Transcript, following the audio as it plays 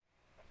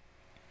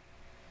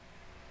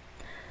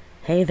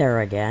Hey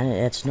there again,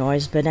 it's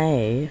Noise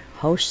Benet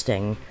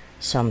hosting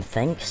Some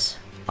Thinks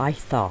I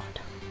Thought.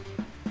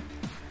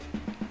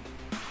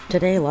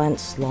 Today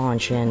let's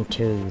launch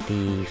into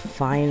the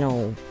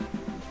final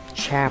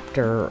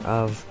chapter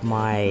of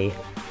my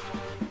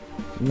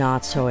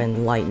not so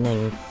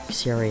enlightening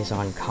series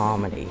on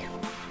comedy.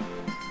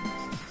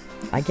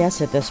 I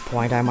guess at this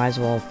point I might as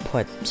well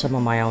put some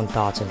of my own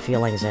thoughts and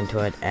feelings into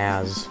it,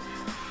 as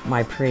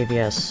my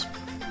previous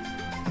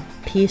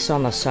piece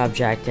on the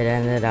subject, it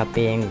ended up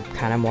being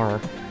kind of more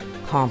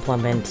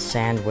compliment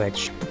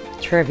sandwich,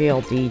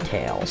 trivial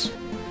details.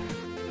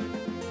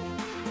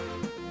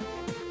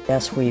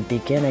 Yes, we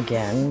begin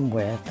again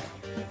with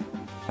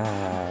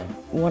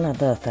one of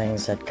the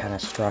things that kind of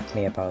struck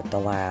me about the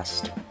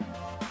last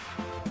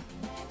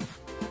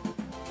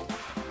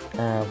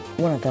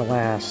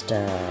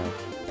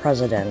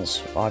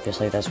presidents.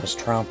 Obviously this was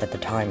Trump at the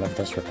time of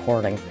this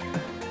recording.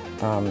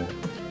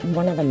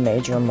 One of the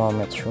major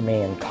moments for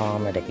me in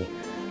comedy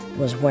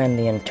was when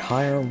the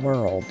entire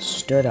world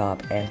stood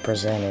up and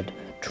presented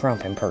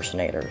Trump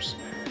impersonators.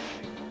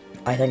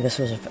 I think this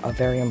was a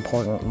very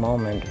important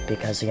moment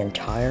because the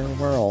entire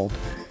world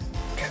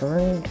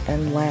turned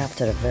and laughed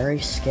at a very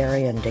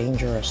scary and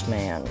dangerous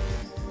man.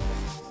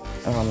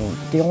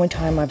 The only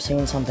time I've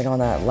seen something on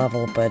that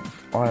level, but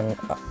on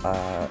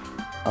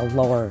a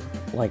lower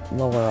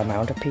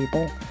amount of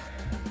people,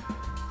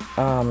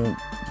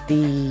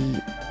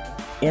 the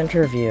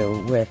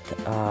interview with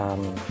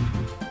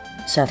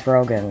Seth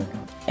Rogen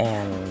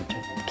and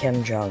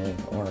Kim Jong,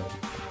 or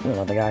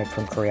the guy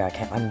from Korea.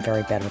 I'm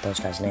very bad with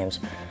those guys' names.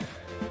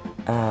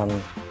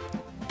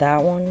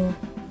 That one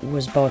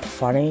was both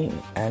funny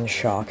and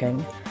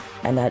shocking,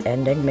 and that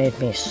ending made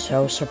me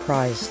so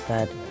surprised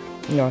that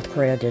North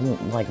Korea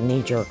didn't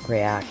knee-jerk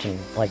react and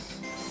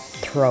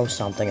throw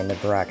something in the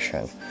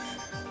direction.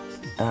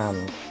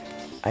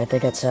 I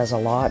think it says a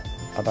lot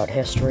about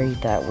history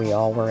that we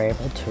all were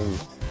able to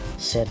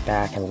sit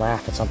back and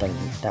laugh at something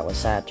that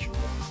was that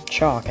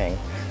shocking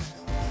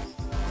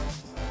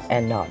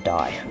and not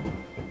die.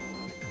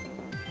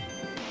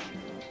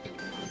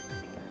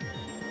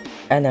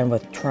 And then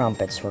with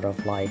Trump, it's sort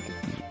of like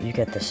you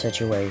get the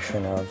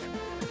situation of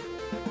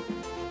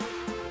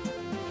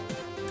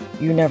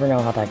you never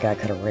know how that guy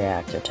could have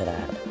reacted to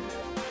that.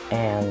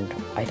 And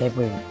I think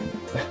we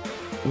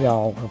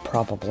all were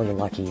probably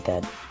lucky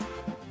that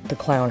the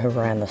clown who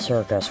ran the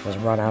circus was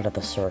run out of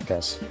the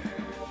circus.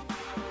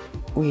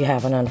 We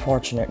have an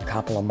unfortunate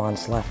couple of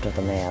months left of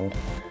the man.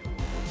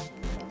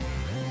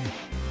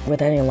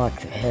 With any luck,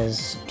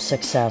 his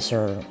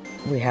successor,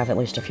 we have at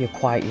least a few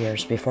quiet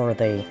years before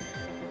they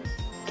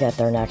get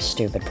their next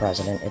stupid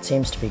president. It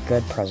seems to be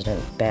good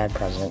president, bad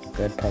president,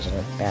 good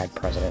president, bad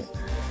president.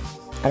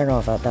 I don't know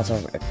if that's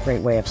a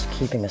great way of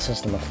keeping the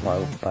system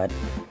afloat, but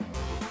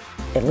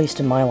at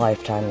least in my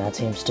lifetime, that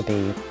seems to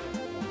be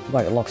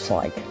what it looks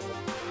like.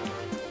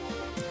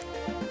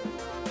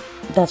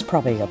 That's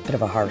probably a bit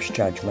of a harsh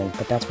judgment,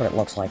 but that's what it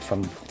looks like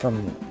from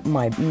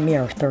my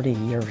mere 30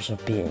 years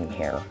of being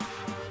here.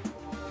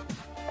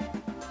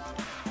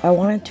 I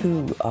wanted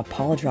to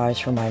apologize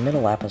for my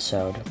middle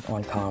episode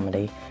on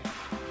comedy.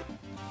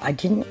 I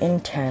didn't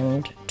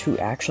intend to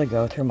actually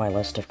go through my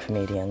list of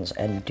comedians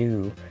and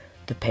do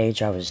the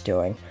page I was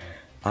doing.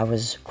 I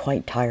was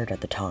quite tired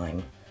at the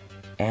time,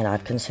 and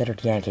I've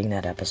considered yanking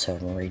that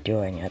episode and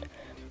redoing it.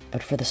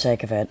 But for the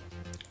sake of it,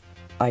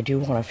 I do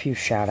want a few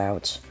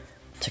shout-outs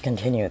to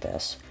continue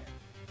this.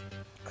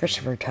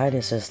 Christopher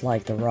Titus is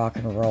like the rock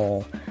and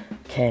roll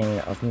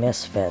king of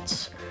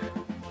misfits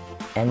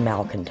and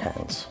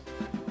malcontents.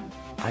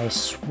 I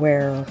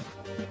swear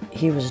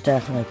he was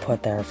definitely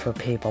put there for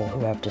people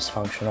who have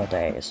dysfunctional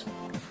days.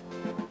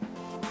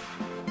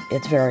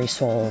 It's very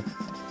soul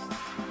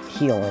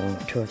healing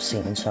to have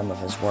seen some of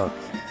his work,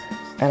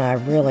 and I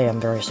really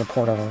am very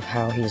supportive of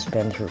how he's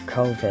been through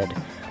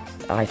COVID.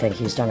 I think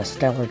he's done a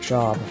stellar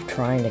job of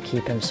trying to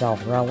keep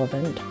himself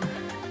relevant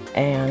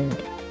and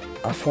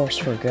a force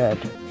for good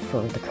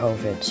for the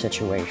COVID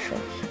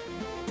situation.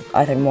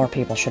 I think more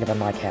people should have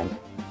been like him.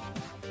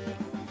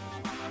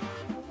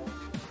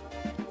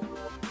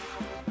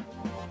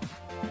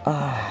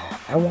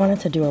 I wanted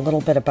to do a little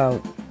bit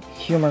about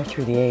humor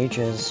through the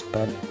ages,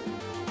 but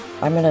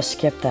I'm going to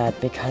skip that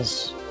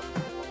because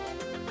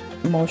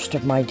most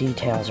of my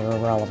details are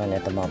irrelevant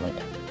at the moment.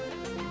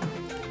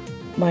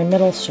 My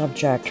middle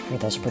subject for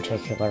this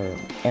particular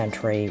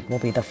entry will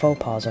be the faux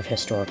pas of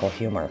historical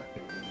humor.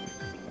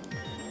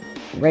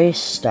 Race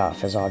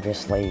stuff is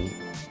obviously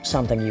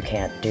something you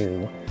can't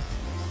do,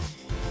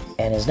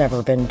 and has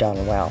never been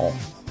done well.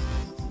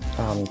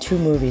 Two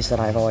movies that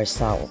I've always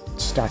thought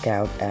stuck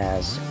out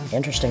as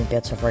interesting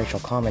bits of racial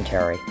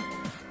commentary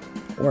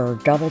were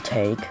Double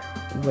Take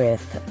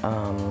with,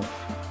 oh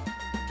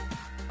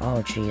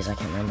geez, I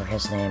can't remember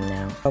his name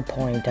now. I'll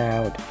point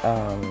out,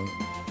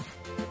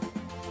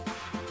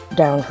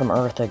 Down from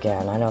Earth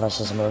Again. I know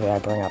this is a movie I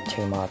bring up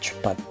too much,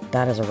 but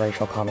that is a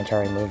racial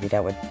commentary movie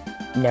that would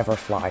never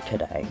fly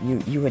today.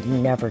 You would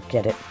never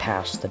get it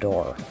past the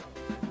door.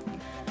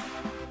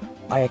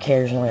 I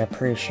occasionally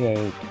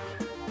appreciate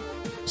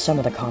some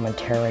of the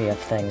commentary of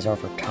things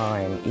over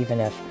time, even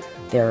if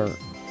they're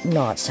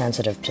not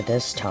sensitive to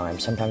this time.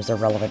 Sometimes they're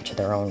relevant to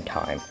their own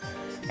time.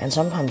 And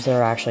sometimes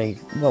they're actually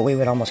what we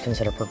would almost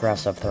consider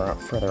progressive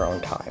for their own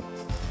time.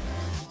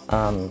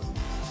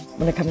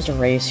 When it comes to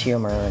race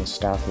humor and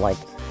stuff, like,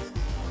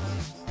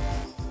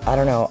 I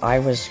don't know, I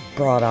was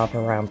brought up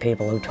around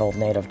people who told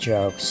native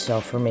jokes, so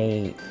for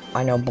me,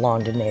 I know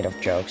blonde native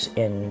jokes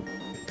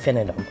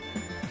infinitum.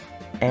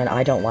 And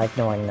I don't like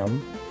knowing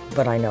them,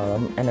 but I know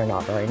them, and they're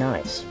not very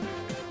nice.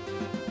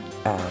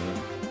 I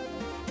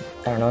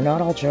don't know,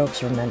 not all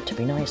jokes are meant to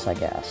be nice, I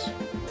guess.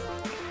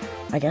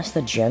 I guess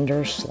the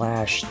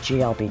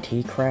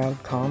gender/GLBT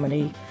crowd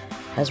comedy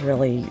has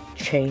really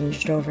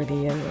changed over the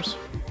years.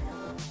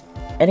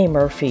 Eddie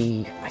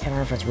Murphy, I can't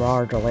remember if it's Raw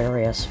or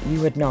Delirious,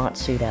 you would not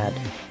see that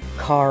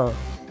car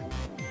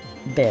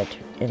bit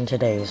in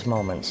today's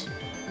moments.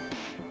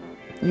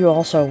 You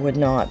also would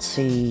not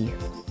see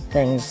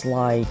things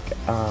like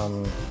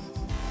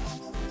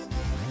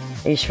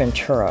Ace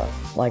Ventura.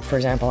 Like, for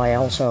example, I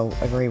also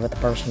agree with the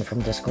person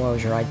from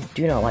Disclosure. I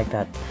do not like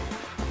that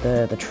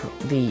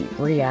the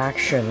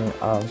reaction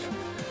of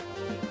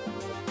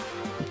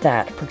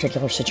that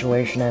particular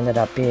situation ended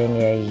up being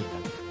a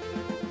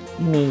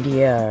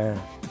media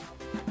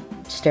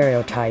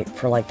stereotype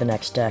for like the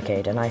next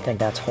decade, and I think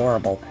that's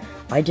horrible.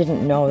 I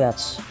didn't know that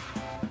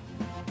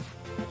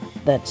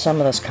some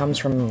of this comes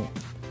from...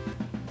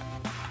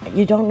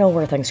 You don't know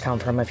where things come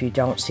from if you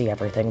don't see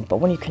everything, but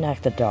when you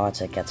connect the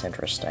dots, it gets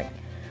interesting.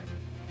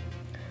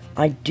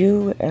 I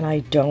do and I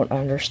don't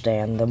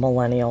understand the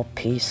millennial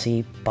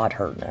PC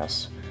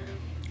butthurtness.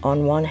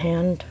 On one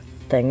hand,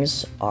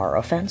 things are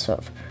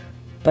offensive,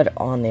 but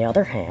on the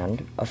other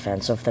hand,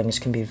 offensive things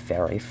can be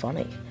very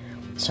funny.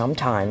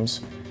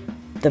 Sometimes,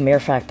 the mere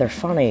fact they're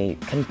funny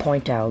can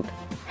point out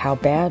how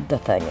bad the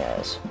thing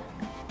is.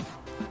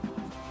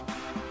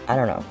 I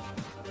don't know.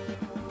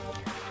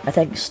 I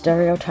think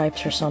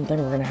stereotypes are something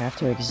we're going to have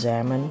to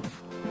examine.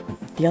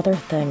 The other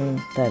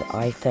thing that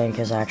I think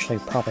is actually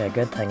probably a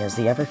good thing is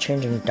the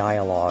ever-changing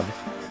dialogue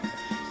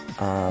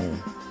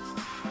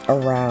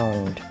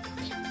around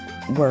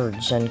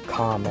words and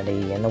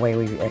comedy and the way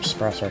we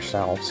express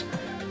ourselves.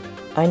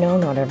 I know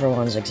not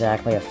everyone's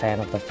exactly a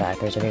fan of the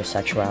fact there's a new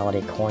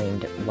sexuality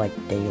coined, like,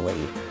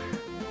 daily,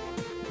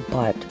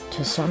 but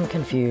to some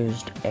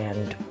confused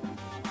and,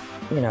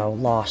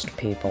 lost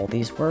people,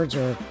 these words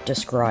are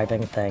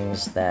describing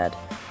things that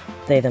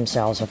they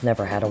themselves have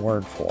never had a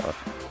word for.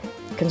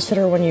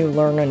 Consider when you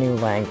learn a new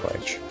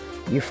language.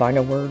 You find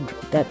a word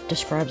that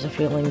describes a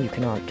feeling you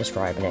cannot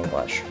describe in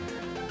English.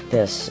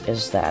 This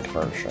is that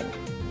version.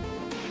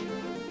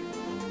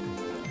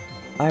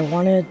 I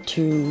wanted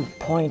to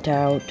point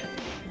out,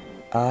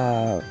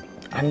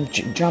 I'm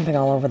jumping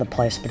all over the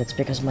place, but it's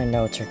because my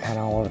notes are kind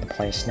of all over the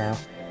place now.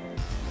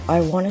 I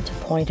wanted to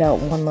point out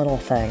one little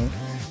thing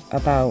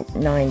about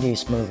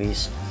 90s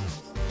movies.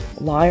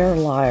 Liar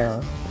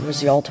Liar was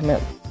the ultimate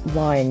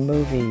lying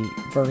movie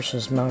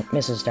versus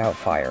Mrs.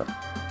 Doubtfire.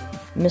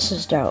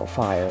 Mrs.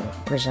 Doubtfire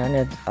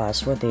presented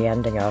us with the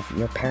ending of,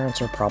 your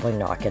parents are probably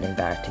not getting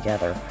back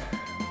together.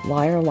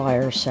 Liar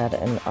Liar set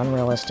an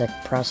unrealistic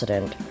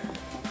precedent,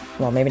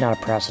 well, maybe not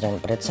a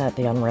precedent, but it set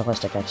the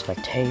unrealistic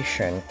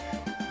expectation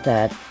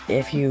that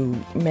if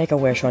you make a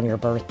wish on your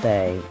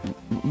birthday,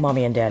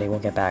 mommy and daddy will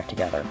get back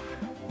together.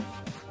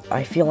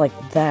 I feel like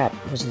that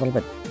was a little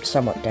bit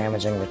somewhat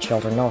damaging to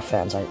children. No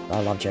offense, I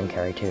love Jim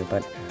Carrey too,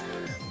 but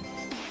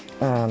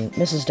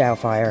Mrs.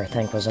 Doubtfire, I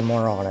think, was a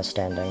more honest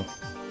ending.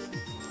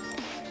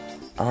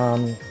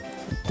 The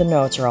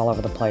notes are all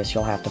over the place,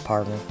 you'll have to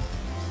pardon.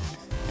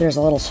 There's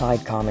a little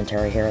side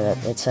commentary here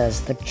that it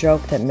says, the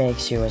joke that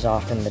makes you is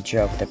often the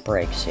joke that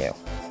breaks you.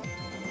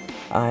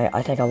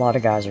 I think a lot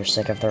of guys are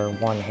sick of their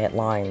one-hit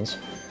lines.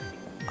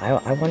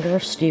 I wonder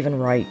if Stephen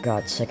Wright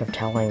got sick of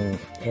telling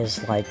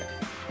his,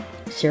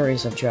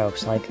 series of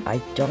jokes.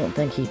 I don't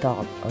think he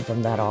thought of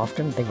them that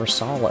often. They were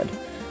solid,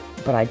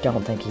 but I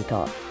don't think he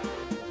thought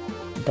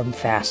them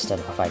fast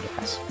enough, I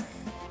guess.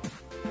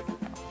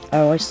 I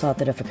always thought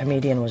that if a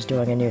comedian was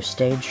doing a new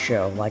stage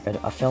show, like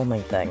a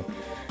filming thing,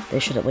 they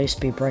should at least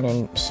be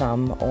bringing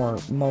some or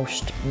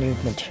most new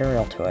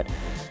material to it.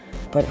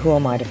 But who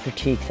am I to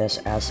critique this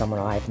as someone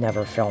I've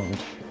never filmed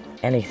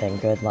anything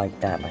good like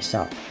that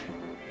myself?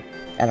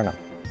 I don't know.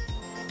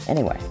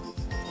 Anyway,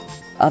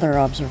 other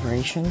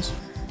observations.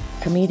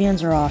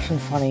 Comedians are often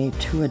funny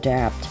to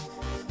adapt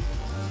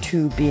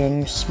to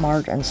being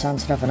smart and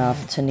sensitive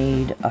enough to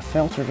need a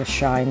filter to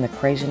shine the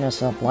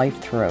craziness of life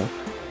through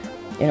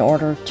in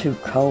order to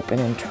cope and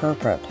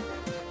interpret.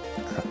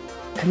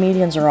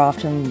 Comedians are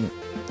often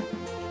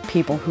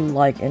people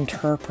who,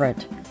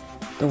 interpret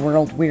the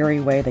world-weary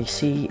way they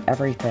see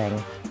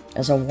everything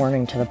as a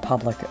warning to the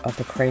public of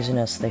the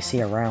craziness they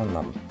see around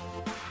them.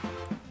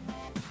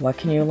 What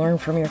can you learn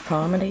from your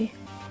comedy?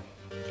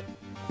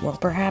 Well,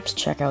 perhaps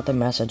check out the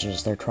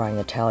messages they're trying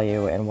to tell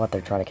you and what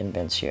they're trying to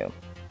convince you.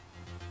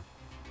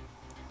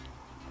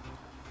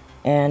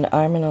 And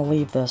I'm going to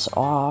leave this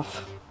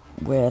off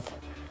with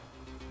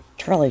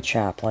Charlie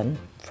Chaplin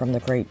from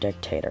The Great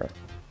Dictator.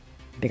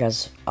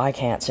 because I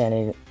can't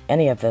say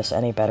any of this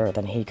any better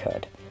than he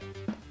could.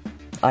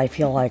 I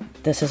feel like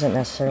this isn't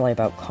necessarily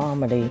about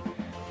comedy,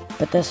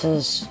 but this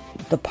is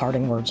the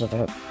parting words of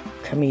a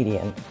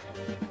comedian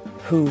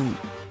who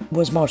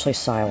was mostly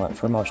silent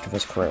for most of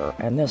his career,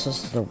 and this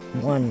is the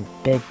one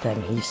big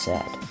thing he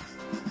said.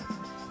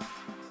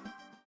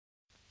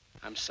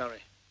 I'm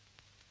sorry,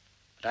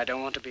 but I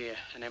don't want to be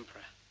an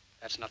emperor.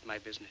 That's not my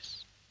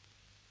business.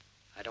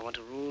 I don't want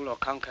to rule or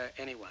conquer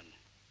anyone.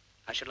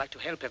 I should like to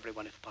help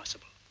everyone if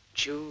possible.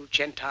 Jew,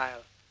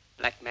 Gentile,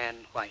 black man,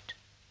 white.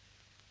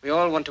 We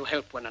all want to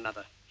help one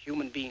another.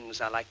 Human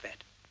beings are like that.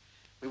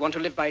 We want to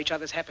live by each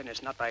other's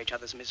happiness, not by each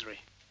other's misery.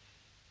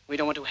 We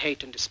don't want to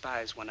hate and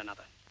despise one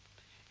another.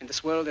 In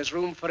this world, there's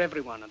room for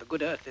everyone, and the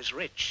good earth is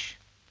rich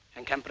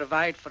and can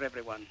provide for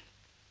everyone.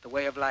 The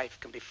way of life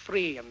can be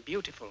free and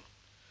beautiful,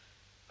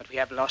 but we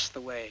have lost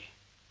the way.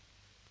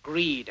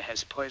 Greed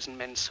has poisoned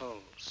men's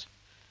souls,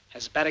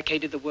 has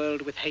barricaded the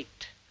world with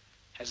hate,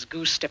 has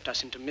goose-stepped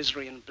us into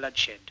misery and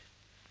bloodshed.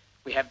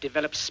 We have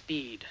developed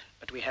speed,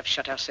 but we have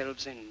shut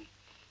ourselves in.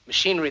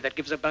 Machinery that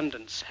gives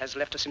abundance has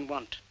left us in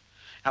want.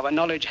 Our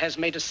knowledge has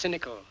made us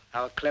cynical,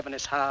 our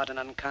cleverness hard and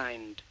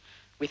unkind.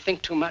 We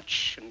think too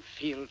much and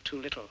feel too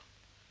little.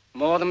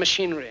 More than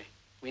machinery,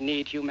 we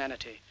need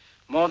humanity.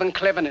 More than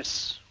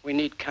cleverness, we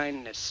need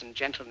kindness and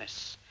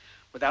gentleness.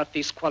 Without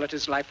these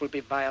qualities, life will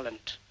be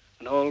violent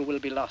and all will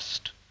be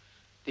lost.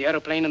 The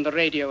aeroplane and the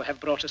radio have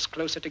brought us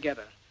closer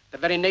together. The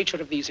very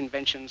nature of these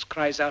inventions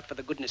cries out for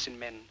the goodness in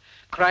men,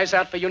 cries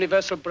out for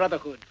universal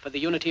brotherhood, for the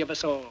unity of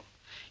us all.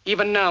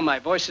 Even now, my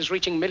voice is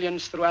reaching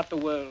millions throughout the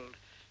world,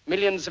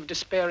 millions of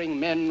despairing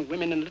men,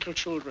 women, and little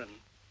children,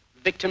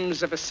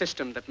 victims of a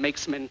system that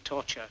makes men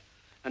torture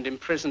and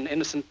imprison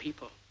innocent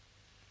people.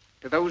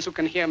 To those who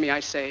can hear me, I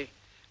say,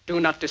 do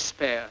not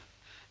despair.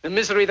 The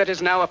misery that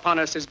is now upon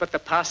us is but the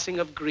passing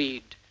of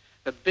greed,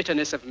 the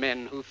bitterness of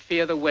men who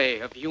fear the way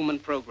of human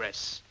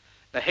progress.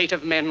 The hate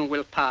of men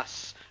will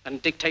pass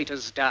and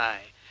dictators die,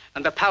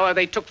 and the power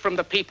they took from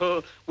the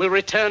people will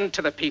return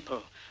to the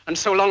people. And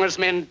so long as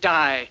men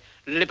die,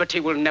 liberty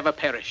will never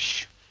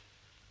perish.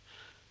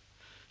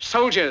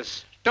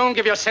 Soldiers, don't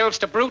give yourselves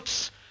to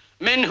brutes,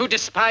 men who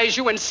despise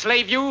you,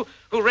 enslave you,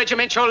 who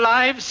regiment your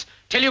lives,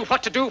 tell you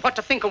what to do, what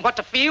to think, and what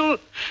to feel,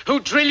 who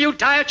drill you,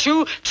 diet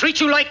you, treat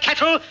you like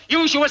cattle,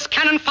 use you as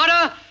cannon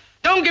fodder.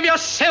 Don't give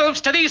yourselves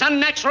to these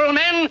unnatural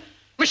men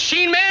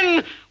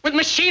with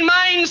machine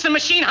minds and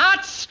machine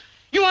hearts.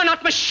 You are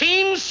not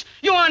machines.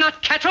 You are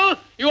not cattle.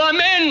 You are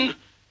men.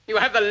 You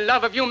have the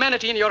love of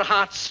humanity in your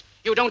hearts.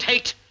 You don't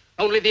hate,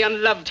 only the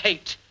unloved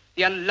hate,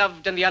 the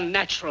unloved and the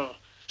unnatural.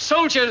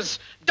 Soldiers,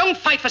 don't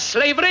fight for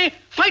slavery,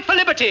 fight for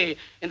liberty.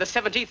 In the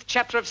 17th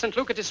chapter of St.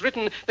 Luke it is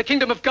written, the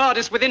kingdom of God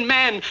is within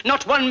man,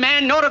 not one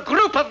man nor a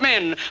group of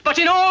men, but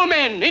in all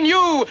men, in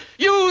you.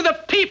 You, the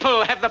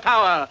people, have the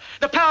power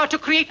to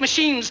create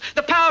machines,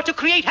 the power to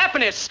create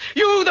happiness.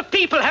 You, the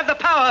people, have the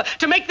power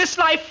to make this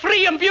life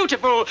free and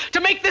beautiful,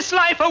 to make this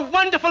life a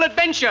wonderful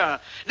adventure.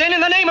 Then in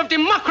the name of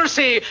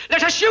democracy,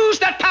 let us use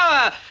that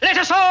power. Let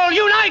us all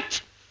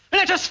unite.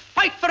 Let us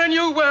fight for a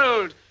new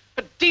world,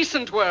 a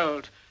decent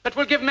world, that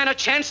will give men a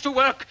chance to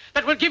work,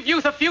 that will give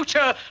youth a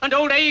future and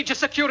old age a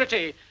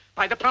security.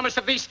 By the promise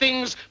of these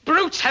things,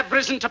 brutes have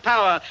risen to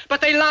power, but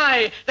they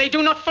lie. They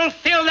do not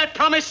fulfill that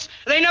promise.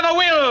 They never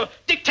will.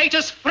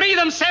 Dictators free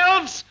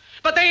themselves,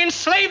 but they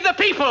enslave the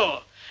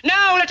people.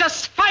 Now let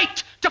us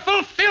fight to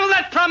fulfill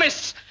that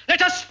promise.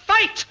 Let us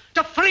fight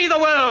to free the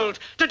world,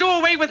 to do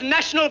away with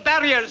national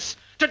barriers,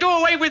 to do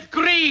away with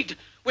greed,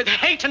 with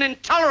hate and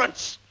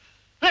intolerance.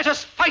 Let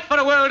us fight for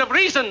a world of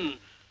reason,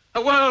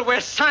 a world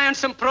where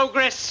science and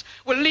progress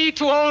will lead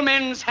to all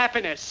men's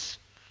happiness.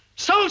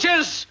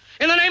 Soldiers,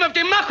 in the name of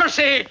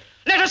democracy,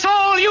 let us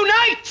all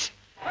unite!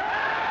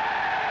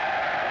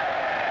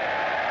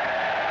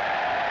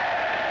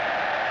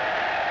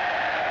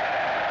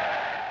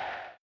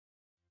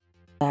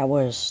 That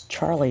was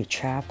Charlie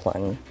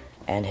Chaplin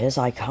and his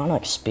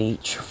iconic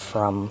speech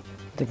from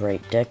The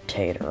Great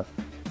Dictator.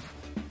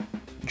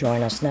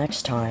 Join us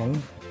next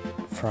time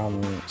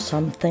from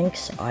Some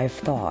Thinks I've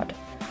Thought,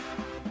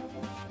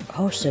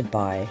 hosted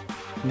by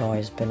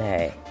Noise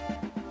Benet.